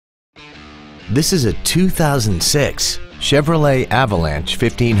This is a 2006 Chevrolet Avalanche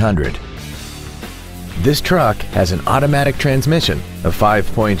 1500. This truck has an automatic transmission, a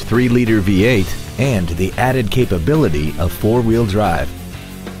 5.3-liter V8, and the added capability of four-wheel drive.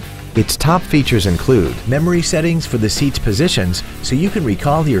 Its top features include memory settings for the seat's positions so you can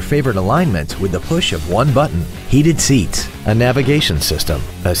recall your favorite alignments with the push of one button, heated seats, a navigation system,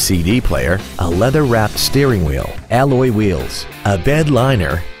 a CD player, a leather-wrapped steering wheel, alloy wheels, a bed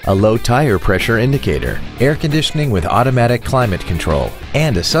liner, a low tire pressure indicator, air conditioning with automatic climate control,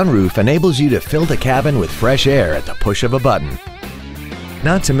 and a sunroof enables you to fill the cabin with fresh air at the push of a button.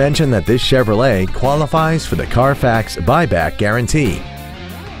 Not to mention that this Chevrolet qualifies for the Carfax buyback guarantee.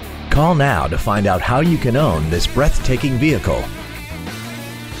 Call now to find out how you can own this breathtaking vehicle.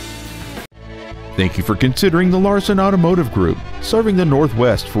 Thank you for considering the Larson Automotive Group, serving the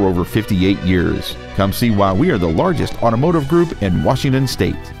Northwest for over 58 years. Come see why we are the largest automotive group in Washington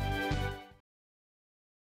State.